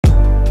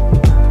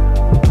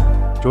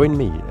Join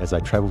me as I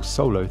travel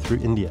solo through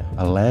India,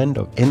 a land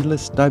of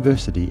endless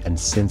diversity and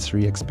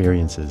sensory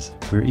experiences,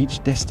 where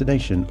each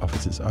destination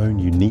offers its own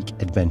unique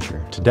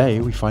adventure. Today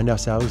we find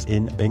ourselves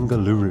in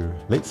Bengaluru.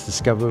 Let's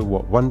discover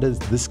what wonders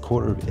this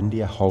corner of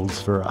India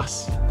holds for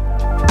us.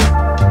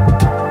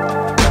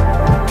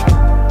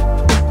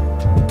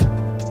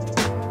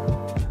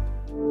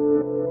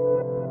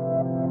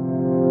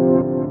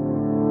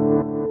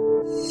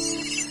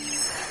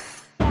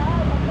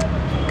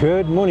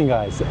 Good morning,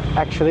 guys.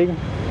 Actually,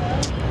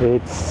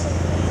 it's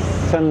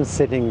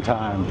sunsetting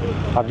time.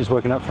 I've just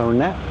woken up from a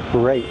nap.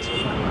 Great.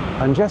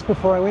 And just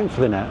before I went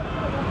for the nap,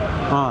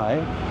 I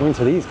went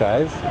to these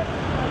guys,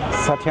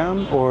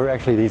 Satyam, or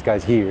actually these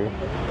guys here,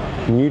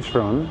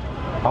 Neutron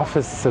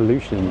Office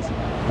Solutions.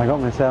 I got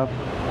myself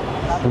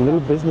some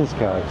little business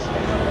cards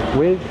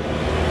with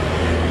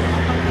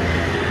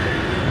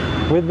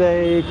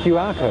a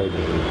QR code,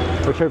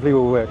 which hopefully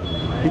will work.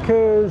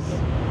 Because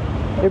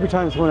every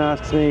time someone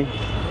asks me,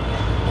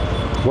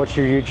 what's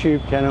your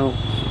YouTube channel?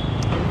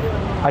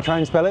 I try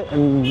and spell it,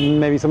 and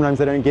maybe sometimes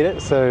they don't get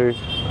it. So,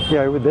 you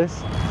know, with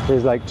this,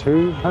 there's like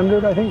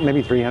 200, I think,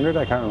 maybe 300,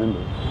 I can't remember.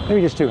 Maybe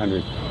just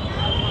 200.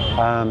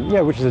 Yeah,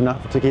 which is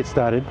enough to get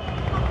started.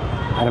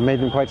 And I made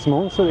them quite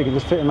small, so they can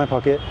just fit in my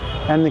pocket.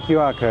 And the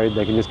QR code,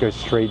 they can just go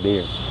straight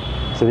there.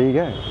 So there you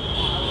go.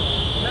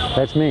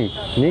 That's me.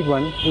 Need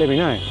one? Let me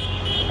know.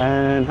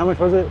 And how much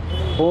was it?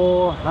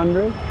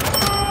 400?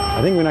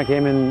 I think when I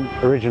came in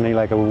originally,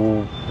 like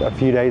a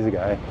few days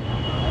ago,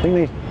 I think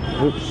they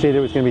said it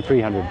was going to be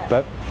 300,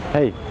 but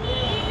hey,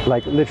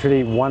 like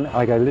literally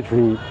I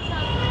literally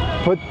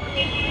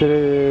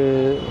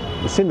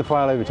sent the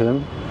file over to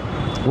them,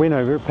 went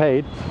over,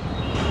 paid,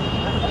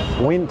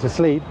 went to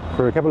sleep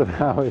for a couple of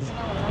hours,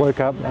 woke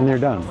up and they're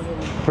done.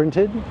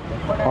 Printed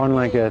on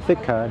like a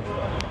thick card,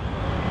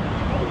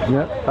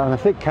 yep, on a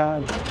thick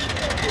card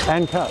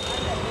and cut.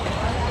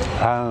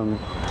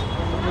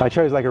 I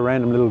chose like a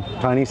random little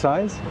tiny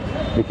size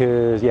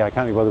because yeah, I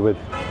can't be bothered with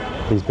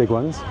these big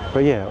ones,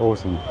 but yeah,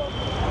 awesome.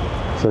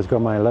 So it's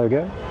got my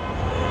logo,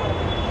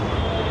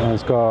 and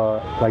it's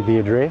got like the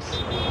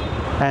address,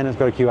 and it's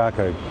got a QR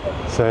code.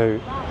 So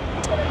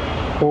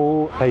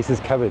all bases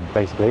covered,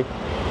 basically.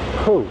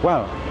 Cool.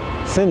 Wow.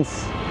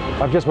 Since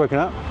I've just woken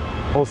up,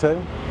 also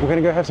we're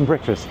gonna go have some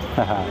breakfast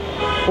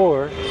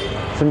or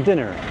some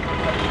dinner.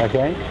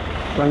 Okay.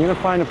 So I'm gonna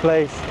find a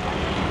place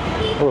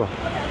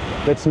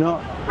that's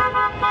not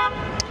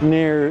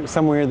near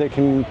somewhere that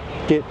can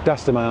get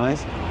dust in my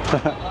eyes.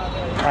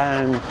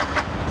 And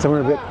somewhere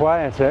a bit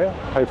quieter,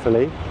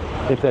 hopefully,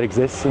 if that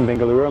exists in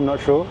Bengaluru, I'm not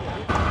sure.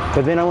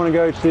 But then I want to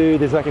go to,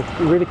 there's like a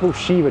really cool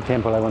Shiva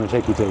temple I want to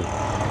take you to.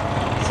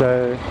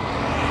 So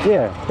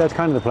yeah, that's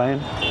kind of the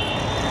plan.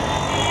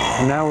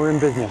 And now we're in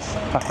business.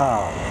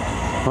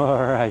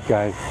 All right,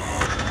 guys.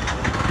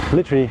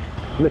 Literally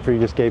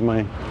just gave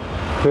my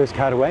first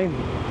card away.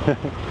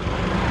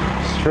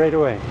 Straight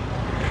away.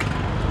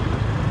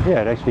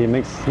 Yeah, it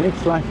makes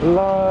life a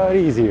lot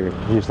easier.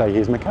 You just like,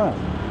 here's my card.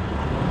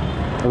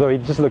 Although he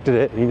just looked at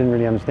it and he didn't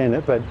really understand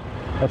it, but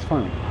that's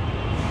fine.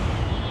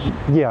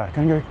 Yeah, I'm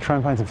gonna go try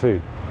and find some food.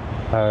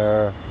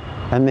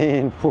 And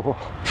then,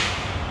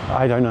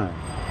 I don't know,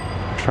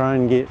 try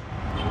and get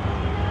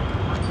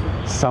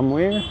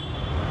somewhere,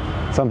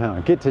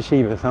 somehow, get to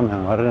Shiva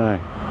somehow, I don't know.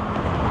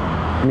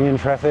 Me and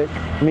traffic,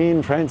 me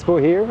and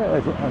transport here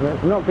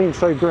have not been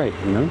so great,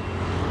 you know.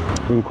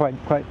 Been quite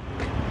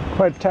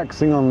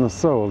taxing on the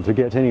soul to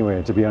get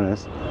anywhere, to be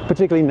honest.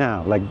 Particularly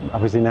now, like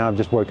obviously now I've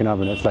just woken up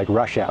and it's like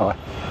rush hour.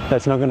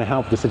 That's not going to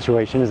help the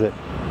situation, is it?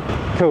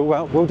 Cool,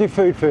 well, we'll do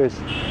food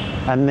first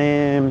and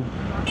then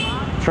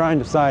try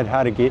and decide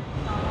how to get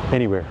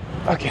anywhere.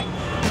 Okay,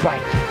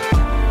 bye.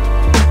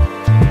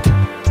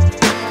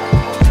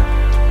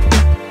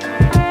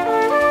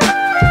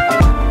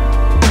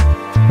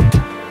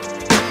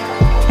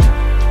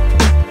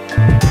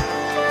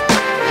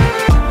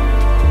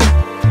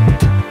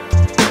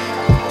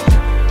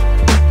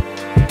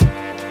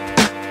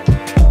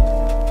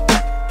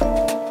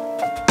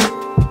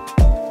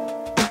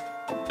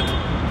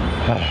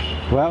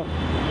 Well,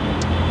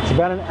 it's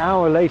about an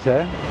hour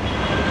later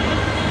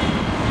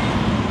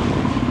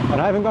and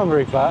I haven't gone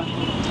very far.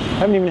 I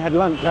haven't even had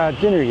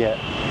dinner yet.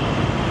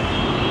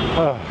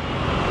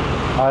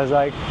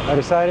 I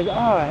decided,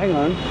 hang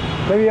on,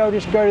 maybe I'll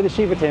just go to the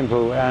Shiva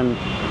temple and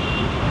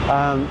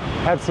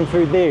have some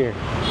food there.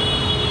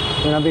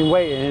 And I've been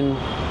waiting.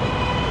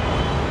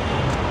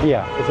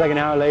 Yeah, it's like an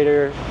hour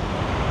later.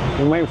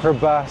 I'm waiting for a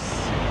bus,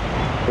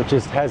 which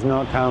just has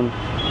not come.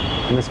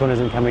 And this one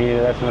isn't coming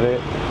either, that's not it.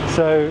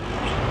 So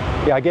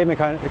yeah, I gave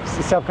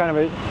myself kind of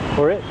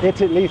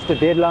it's at least a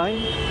deadline,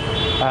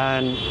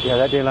 and yeah,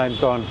 that deadline's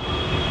gone.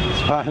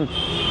 It's fine.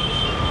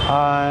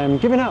 I'm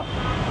giving up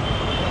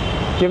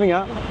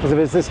because if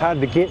it's this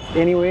hard to get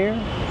anywhere,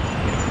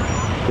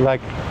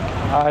 like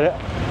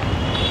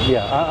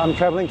I'm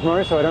traveling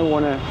tomorrow, so I don't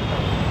want to.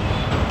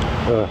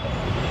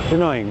 It's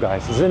annoying,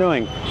 guys. It's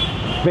annoying.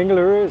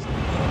 Bengaluru is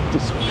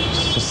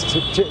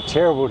just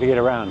terrible to get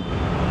around.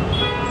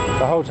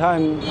 The whole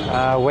time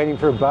waiting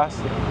for a bus,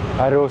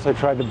 I'd also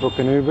tried to book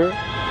an Uber.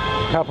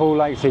 A couple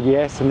like said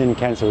yes and then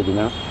cancelled, you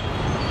know.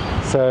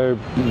 So,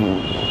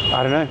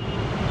 I don't know.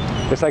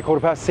 It's like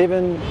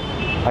 7:15.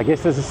 I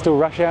guess this is still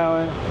rush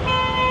hour.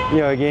 You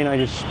know, again, I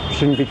just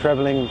shouldn't be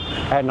traveling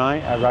at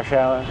night at rush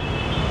hour.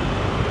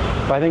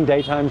 But I think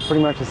daytime's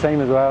pretty much the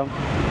same as well.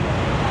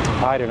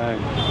 I don't know.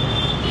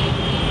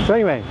 So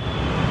anyway,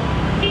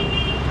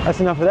 that's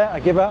enough of that. I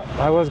give up.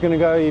 I was going to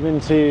go even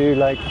to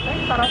like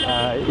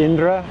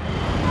Indra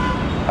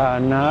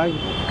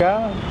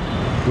Naga,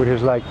 which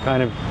is like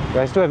kind of,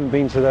 I still haven't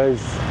been to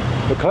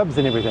the clubs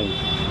and everything.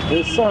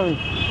 It's so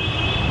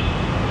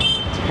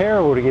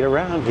terrible to get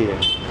around here.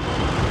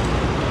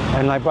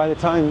 And like by the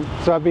time,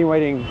 so I've been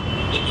waiting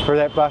for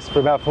that bus for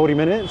about 40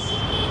 minutes.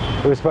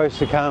 It was supposed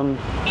to come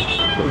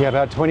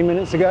about 20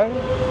 minutes ago.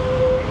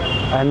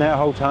 And that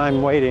whole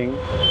time waiting,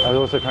 I was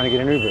also trying to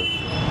get an Uber.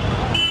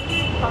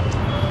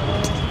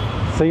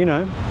 So, you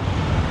know,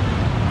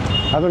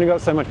 I've only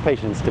got so much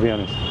patience, to be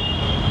honest.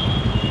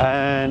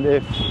 And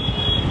if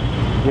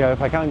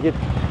I can't get,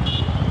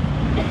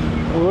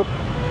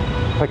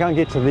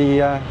 to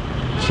the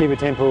Shiva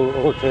temple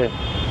or to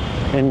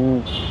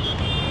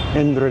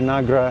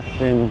Indranagra,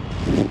 then,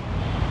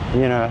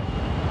 you know,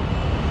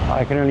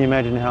 I can only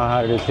imagine how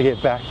hard it is to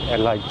get back at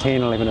like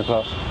 10, 11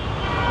 o'clock.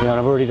 You know, and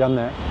I've already done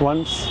that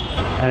once,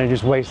 and it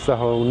just wastes the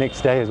whole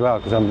next day as well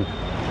because I'm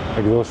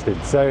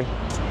exhausted. So,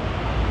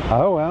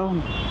 oh well.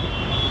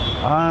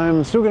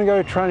 I'm still going to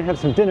go try and have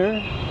some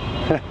dinner,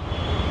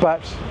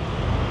 but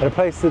at a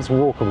place that's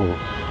walkable.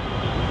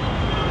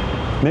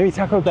 Maybe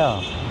Taco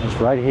Bell. It's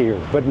right here.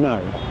 But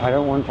no, I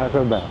don't want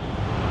Taco Bell.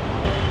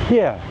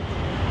 Yeah,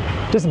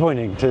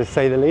 disappointing to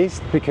say the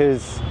least,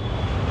 because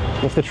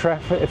if the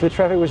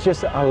traffic was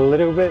just a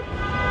little bit,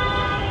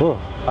 oh,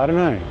 I don't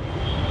know.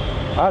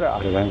 I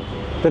don't know.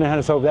 Don't know how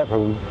to solve that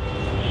problem.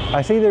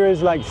 I see there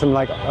is like some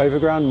like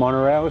overground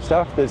monorail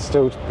stuff that's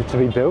still to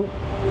be built.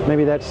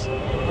 Maybe that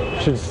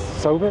should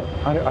solve it.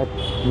 I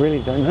really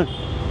don't know.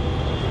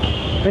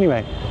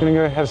 Anyway, I'm gonna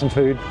go have some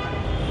food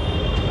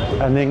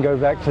and then go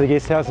back to the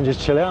guest house and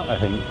just chill out, I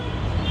think.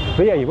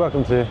 But yeah, you're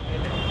welcome to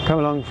come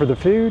along for the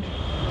food.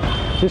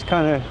 Just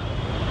kind of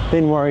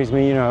then worries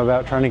me, you know,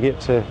 about trying to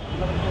get to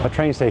a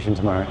train station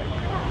tomorrow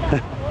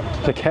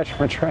to catch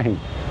my train.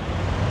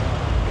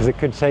 Because it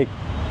could take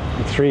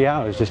 3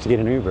 hours just to get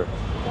an Uber,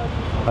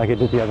 like it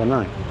did the other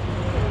night.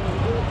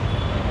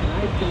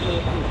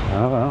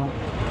 Oh well,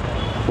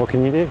 what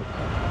can you do?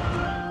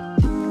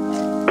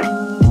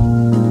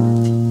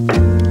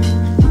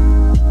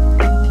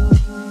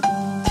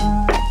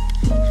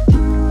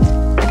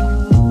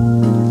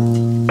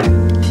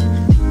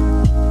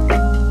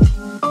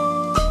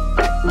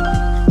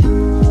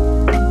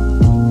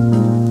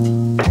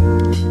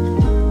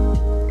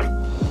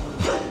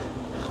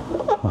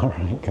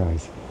 Alright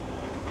guys,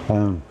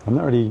 I'm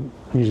not really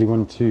usually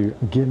one to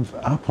give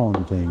up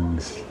on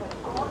things.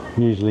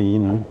 Usually, you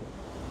know,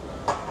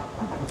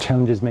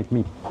 challenges make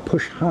me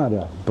push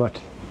harder, but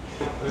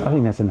I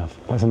think that's enough.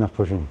 That's enough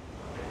pushing.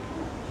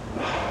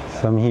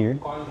 So I'm here.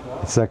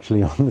 It's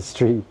actually on the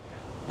street,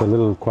 the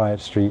little quiet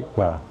street,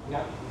 well,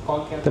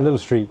 the little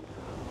street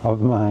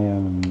of my,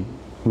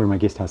 where my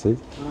guest house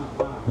is,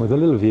 with a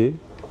little view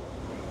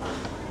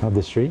of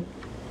the street.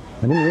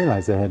 I didn't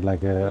realize they had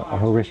like a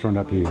whole restaurant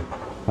up here.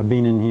 I've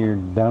been in here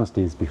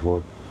downstairs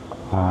before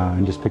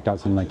and just picked out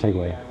some like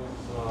takeaway.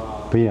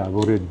 But yeah, I've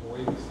ordered,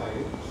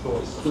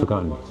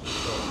 forgotten,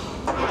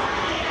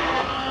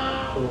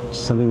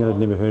 something that I'd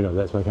never heard of,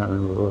 that's why I can't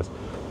remember what it was.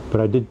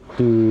 But I did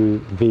do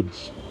veg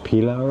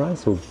pilau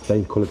rice, or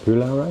they call it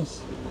Pulao rice,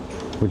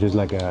 which is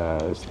like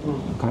a,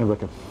 kind of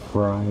like a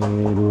fried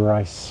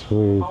rice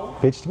with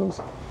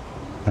vegetables,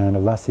 and a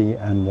lassi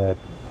and a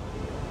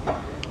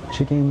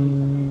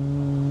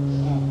chicken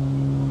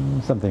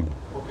something.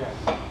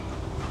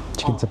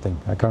 Chicken something,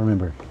 I can't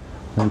remember.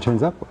 When it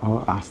turns up,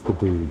 I'll ask the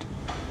dude.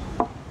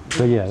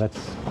 So yeah, that's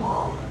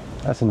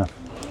enough.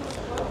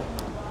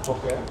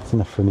 That's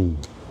enough for me.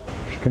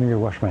 Just gonna go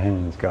wash my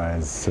hands,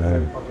 guys.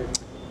 So,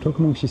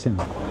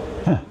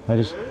 I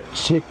just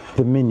checked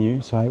the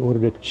menu, so I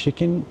ordered a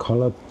chicken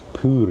collar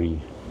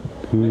puri.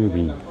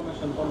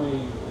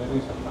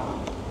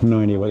 No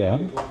idea what they are.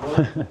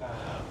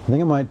 I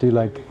think I might do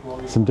like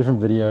some different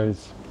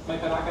videos.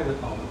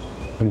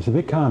 But it's a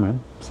bit calmer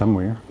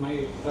somewhere,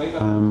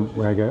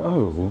 where I go,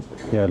 oh,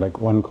 yeah, like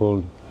one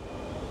called,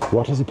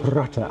 what is a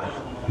paratha?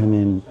 And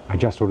then I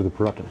just order the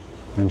paratha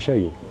and show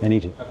you and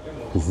eat it.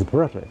 This is a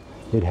paratha.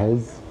 It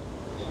has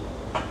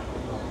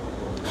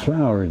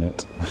flour in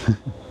it.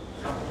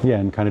 Yeah,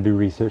 and kind of do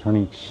research on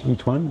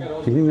each one. Do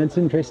you think that's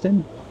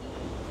interesting?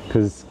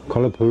 Because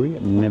kolhapuri,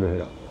 never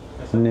heard of.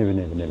 Never.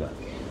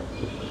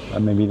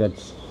 Maybe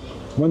that's,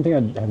 one thing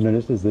I have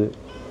noticed is that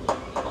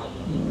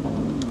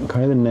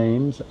kind of the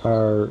names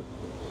are,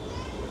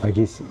 I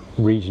guess,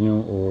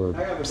 regional or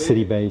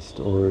city-based,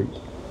 or,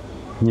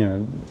 you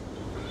know,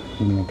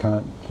 I mean, I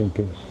can't think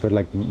of, but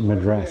like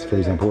Madras, for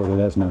example, although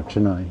that's not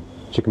Chennai.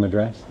 Chicken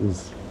Madras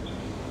was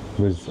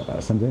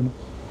something.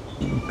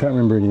 Can't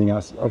remember anything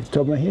else off the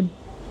top of my head,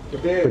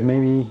 but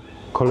maybe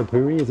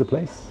Kolhapuri is a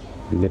place,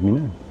 let me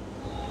know.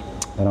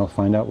 And I'll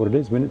find out what it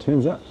is when it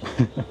turns up.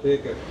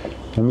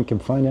 And we can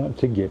find out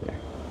together.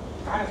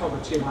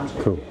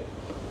 Cool.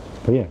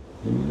 But yeah,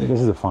 this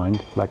is a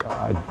find. Like,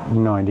 I had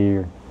no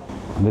idea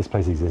this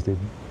place existed.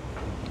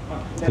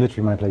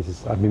 Literally my place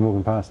is, I've been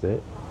walking past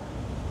it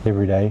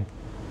every day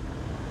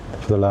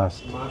for the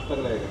last, I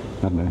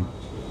don't know,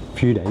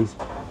 few days.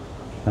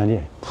 And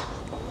yeah,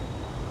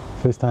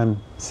 first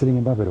time sitting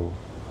above it all.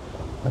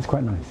 That's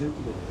quite nice.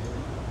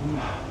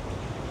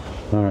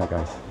 Alright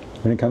guys,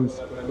 when it comes,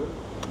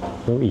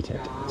 we'll eat it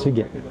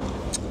together.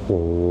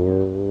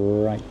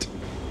 Alright.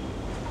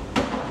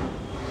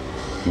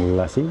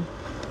 Lassi.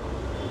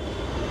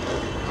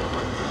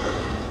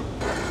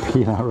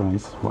 Pilau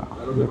rice. Wow,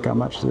 look how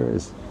much there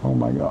is. Oh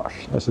my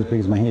gosh, that's as big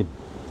as my head.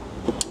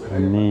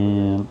 And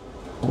then,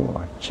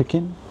 oh,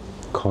 chicken,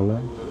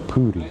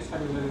 kolhapuri.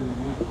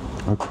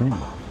 Okay,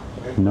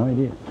 no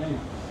idea.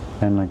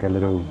 And like a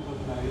little,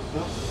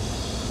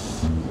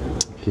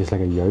 just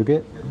like a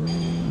yogurt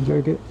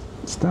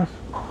stuff.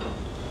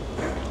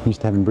 I'm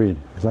used to having bread.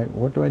 It's like,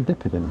 what do I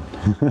dip it in?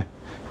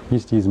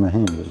 Used to use my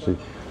hands actually.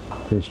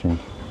 Very strange.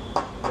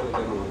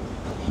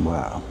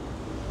 Wow.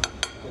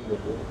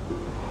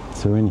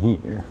 So in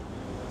here,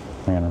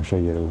 hang on, I'll show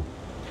you it all.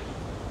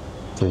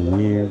 So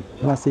here,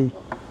 lassi,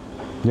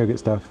 yogurt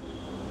stuff,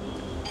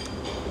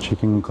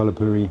 chicken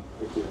kolhapuri,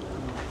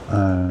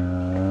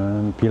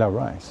 and pilau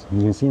rice.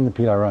 You can see in the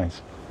pilau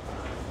rice,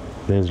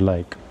 there's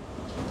like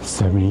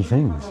so many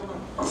things.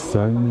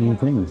 So many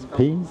things.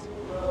 Peas,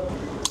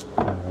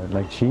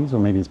 like cheese, or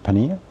maybe it's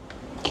paneer,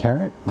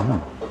 carrot.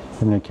 No,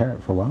 haven't had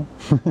carrot for a while.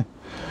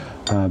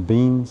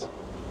 Beans,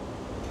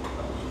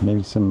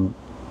 maybe some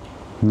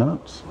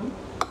nuts,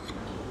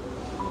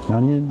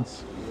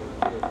 onions.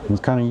 It's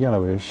kind of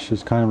yellowish.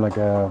 It's kind of like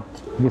a,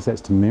 I guess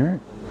that's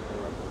turmeric.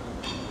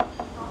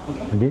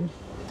 I guess.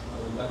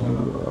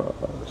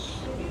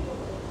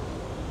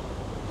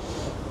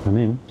 And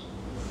then,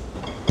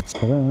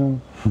 ta-da!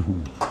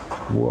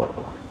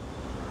 Whoa!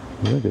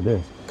 Look at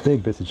this.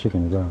 Big bits of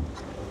chicken as well.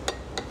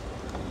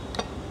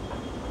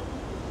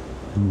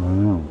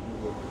 Wow.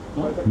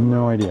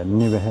 No idea.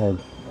 Never had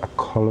a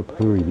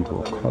kolhapuri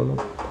before.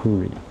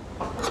 Kolhapuri.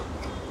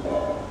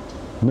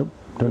 Nope.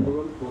 Don't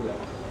know.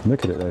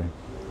 Look at it though.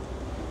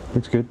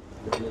 Looks good.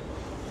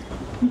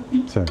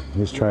 So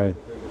let's try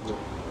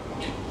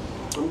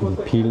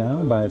the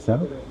pilau by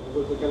itself.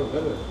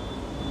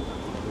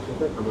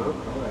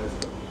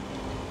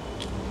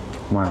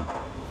 Wow.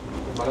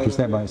 Just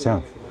that by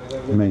itself.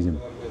 Amazing.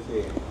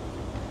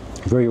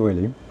 Very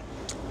oily,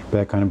 but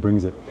that kind of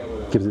brings it,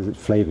 gives it its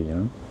flavour, you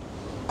know.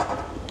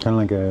 Kind of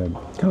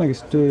like a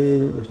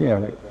stew, yeah,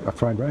 like a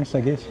fried rice,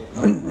 I guess.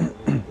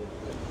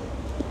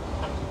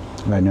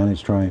 Right, now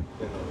let's try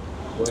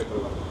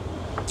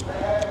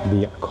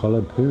the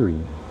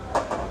kolhapuri.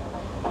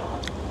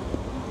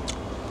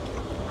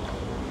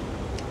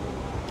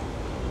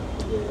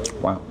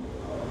 Wow.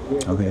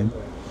 Okay,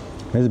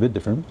 that's a bit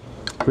different.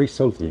 Very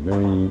salty,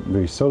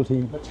 very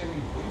salty.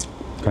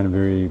 Kind of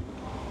very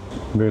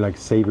like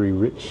savoury,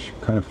 rich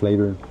kind of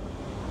flavour.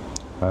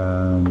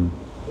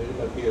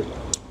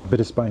 Bit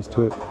of spice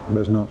to it,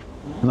 but it's not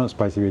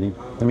spicy really.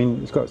 I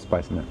mean, it's got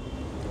spice in it,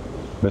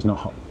 but it's not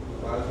hot.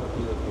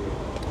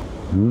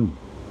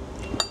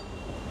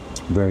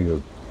 Very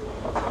good.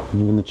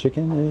 And even the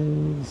chicken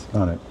is,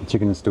 oh no, the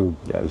chicken is still,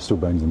 yeah, there's still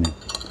bones in there.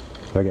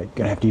 Okay,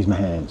 gonna have to use my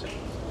hands.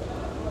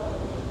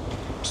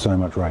 So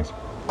much rice.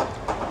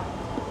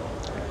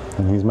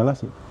 And here's my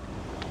lassi.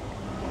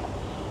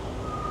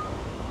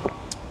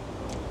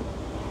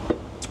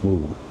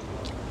 Ooh.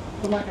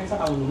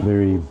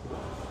 Very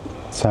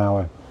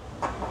sour,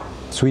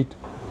 sweet.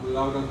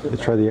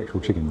 Let's try the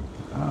actual chicken.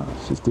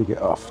 Let's just dig it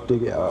off,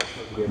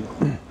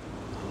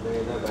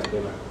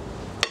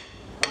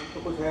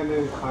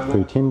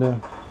 Very tender,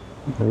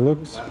 it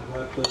looks.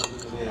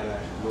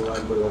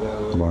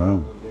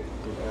 Wow.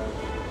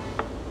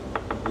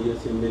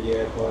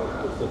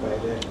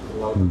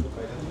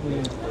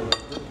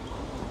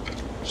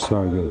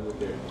 So good.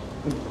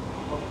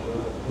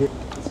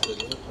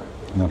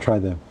 Now try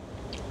the,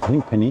 I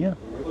think paneer.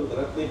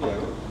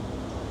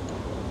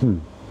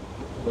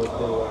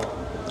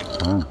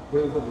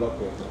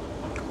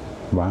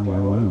 Wow.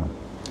 Wow.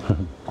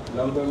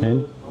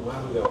 And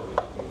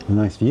a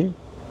nice view.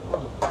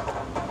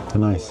 A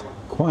nice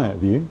quiet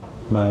view,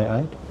 may I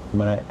add.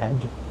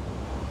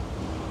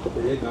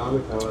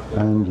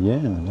 And yeah,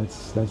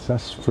 that's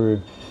us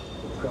for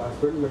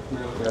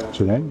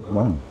today.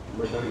 Wow.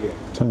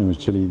 Something was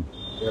chilied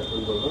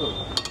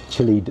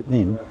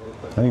then.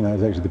 I think that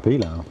was actually the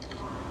pilau.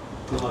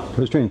 It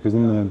was strange because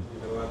in the,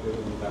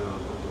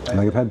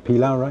 like I've had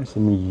pilau rice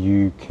in the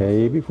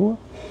UK before,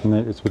 and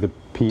it's with a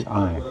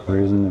PI,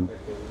 whereas in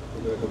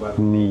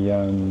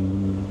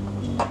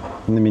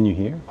the menu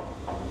here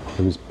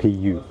it was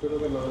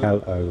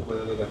P-U-L-O,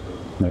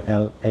 no,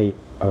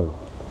 L-A-O,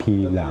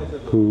 Pulao.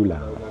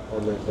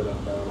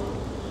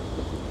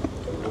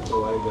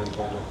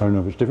 I don't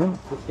know if it's different,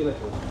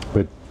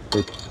 but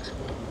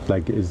it's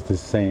like is the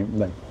same.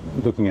 Like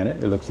looking at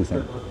it, it looks the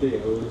same.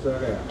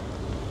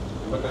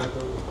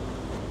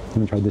 Let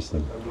me try this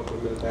thing.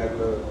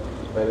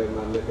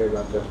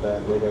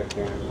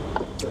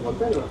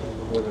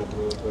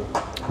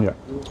 Yeah,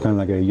 it's kind of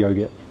like a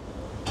yogurt.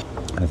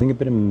 I think a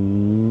bit of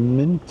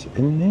mint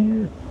in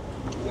there,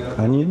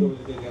 onion.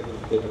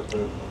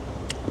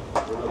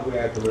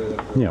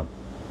 Yeah,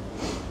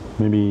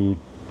 maybe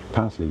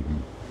parsley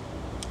even.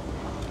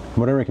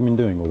 What I recommend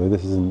doing, although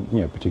this isn't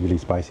particularly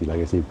spicy, like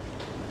I said,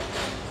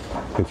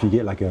 if you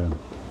get like a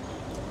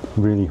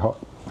really hot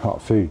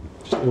food,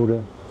 just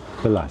order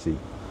the lassi,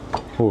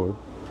 or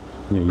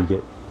you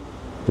get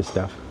this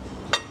stuff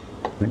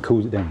and it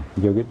cools it down.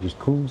 The yogurt just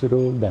cools it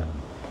all down.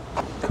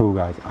 Cool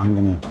guys, I'm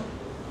gonna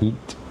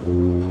eat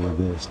all of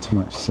this, too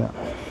much stuff,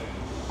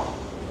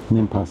 and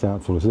then pass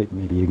out, fall asleep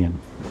maybe again.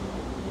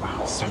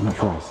 Wow, so much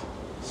rice,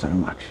 so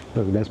much.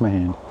 Look, that's my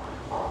hand,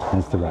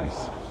 that's the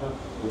rice.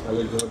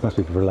 Must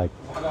be for like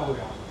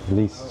at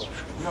least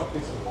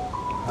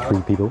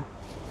 3 people.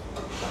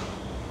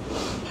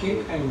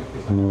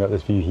 And we've got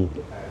this view here.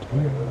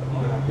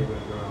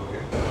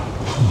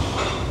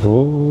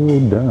 All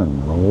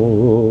done,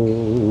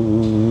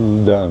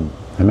 all done.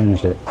 I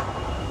managed it.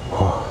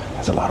 Oh,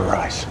 that's a lot of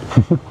rice.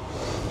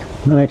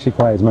 Not actually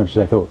quite as much as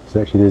I thought.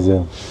 So actually there's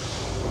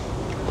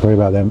probably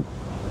about that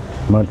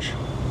much.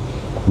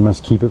 You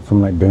must keep it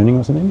from like burning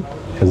or something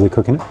as they're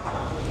cooking it.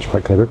 It's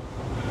quite clever.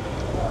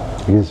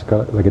 I guess it's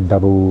got like a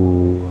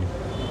double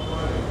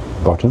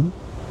bottom,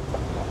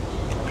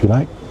 if you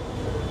like.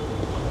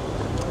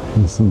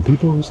 And some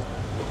people's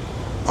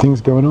things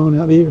going on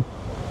out there.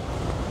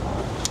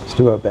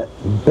 Still got a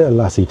bit of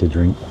lassi to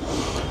drink,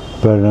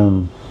 but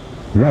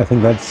yeah, I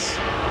think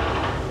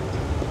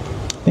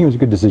it was a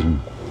good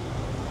decision.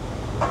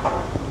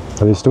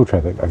 But there's still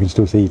traffic. I can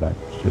still see like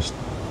just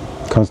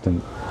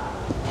constant.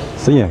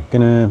 So yeah,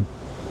 gonna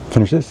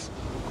finish this.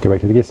 Go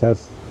back to the guest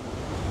house.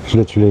 It's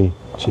literally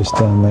just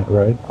down that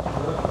road.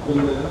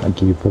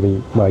 Like you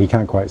probably, well, you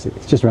can't quite see it.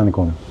 It's just around the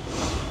corner.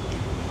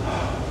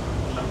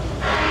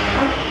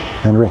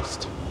 And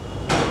rest.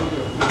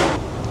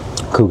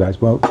 Cool guys,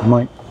 well, I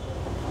might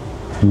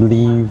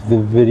leave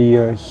the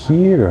video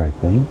here, I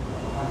think,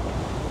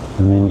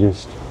 and then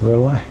just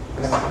relax.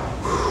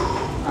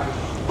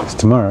 It's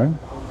tomorrow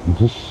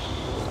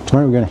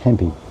we're going to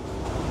Hampi.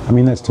 I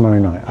mean, that's tomorrow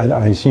night.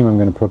 I assume I'm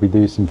going to probably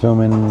do some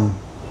filming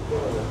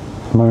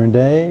tomorrow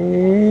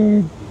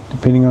day,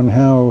 depending on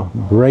how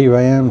brave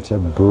I am to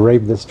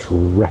brave this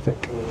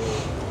traffic.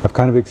 I've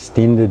kind of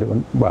extended,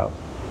 well,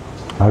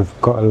 I've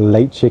got a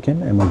late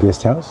check-in at my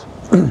guest house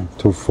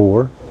till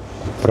 4,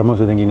 but I'm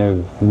also thinking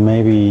of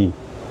maybe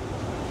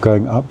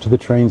going up to the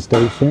train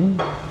station.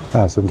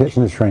 So I'm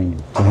catching the train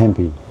to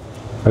Hampi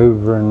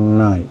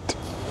overnight.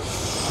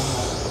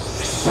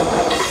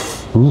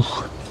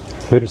 Oof.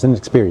 But it's an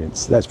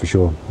experience, that's for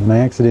sure. And I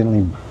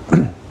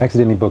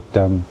accidentally booked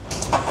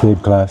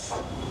 3rd class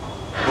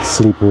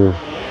sleeper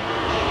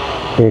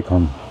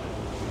aircon.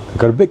 I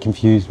got a bit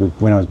confused with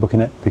when I was booking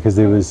it because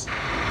there was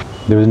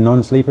a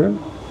non-sleeper,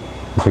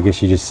 which I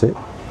guess you just sit.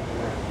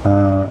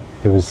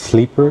 There was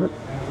sleeper,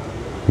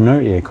 no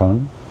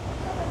aircon,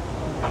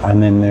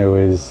 and then there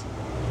was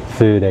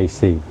 3rd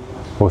AC,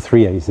 or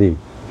 3 AC.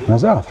 And I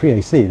was like, oh, 3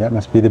 AC, that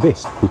must be the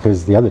best,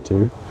 because the other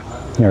 2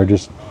 are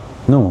just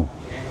normal.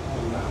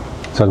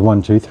 So it's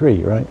 1, 2,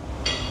 3, right?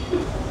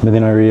 But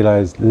then I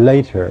realized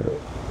later,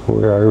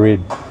 where I read,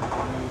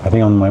 I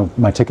think on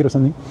my ticket or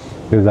something,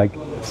 it was like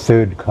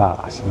 3rd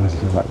class. And I was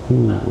just like,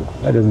 ooh,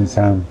 that doesn't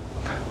sound...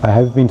 I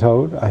have been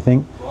told, I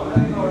think,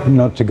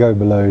 not to go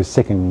below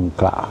 2nd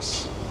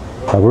class.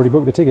 I've already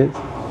booked the tickets,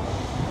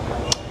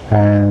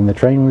 and the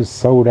train was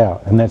sold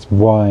out, and that's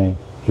why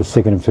the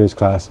 2nd and 1st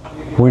class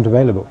weren't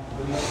available.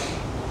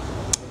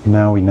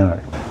 Now we know.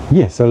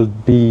 Yes, it'll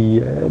be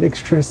an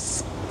extra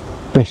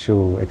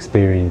special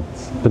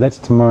experience, but that's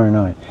tomorrow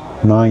night,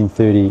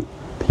 9:30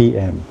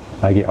 p.m.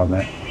 I get on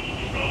that,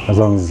 as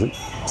long as it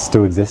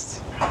still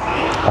exists.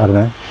 I don't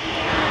know,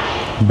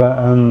 but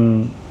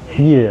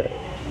yeah,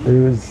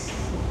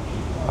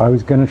 I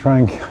was going to try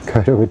and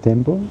go to a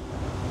temple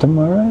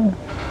tomorrow.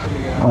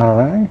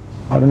 Alright,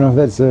 I don't know if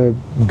that's a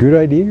good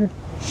idea.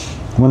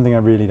 One thing I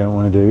really don't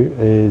want to do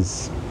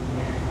is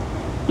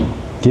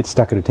get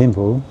stuck at a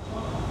temple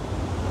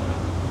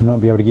and not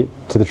be able to get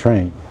to the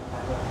train.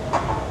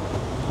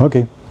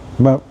 Okay,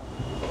 well,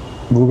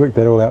 we'll work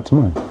that all out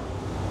tomorrow.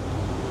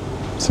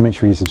 So make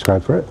sure you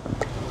subscribe for it.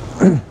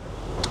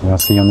 And I'll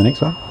see you on the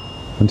next one.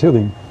 Until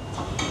then,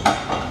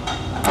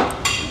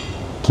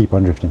 keep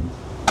on drifting.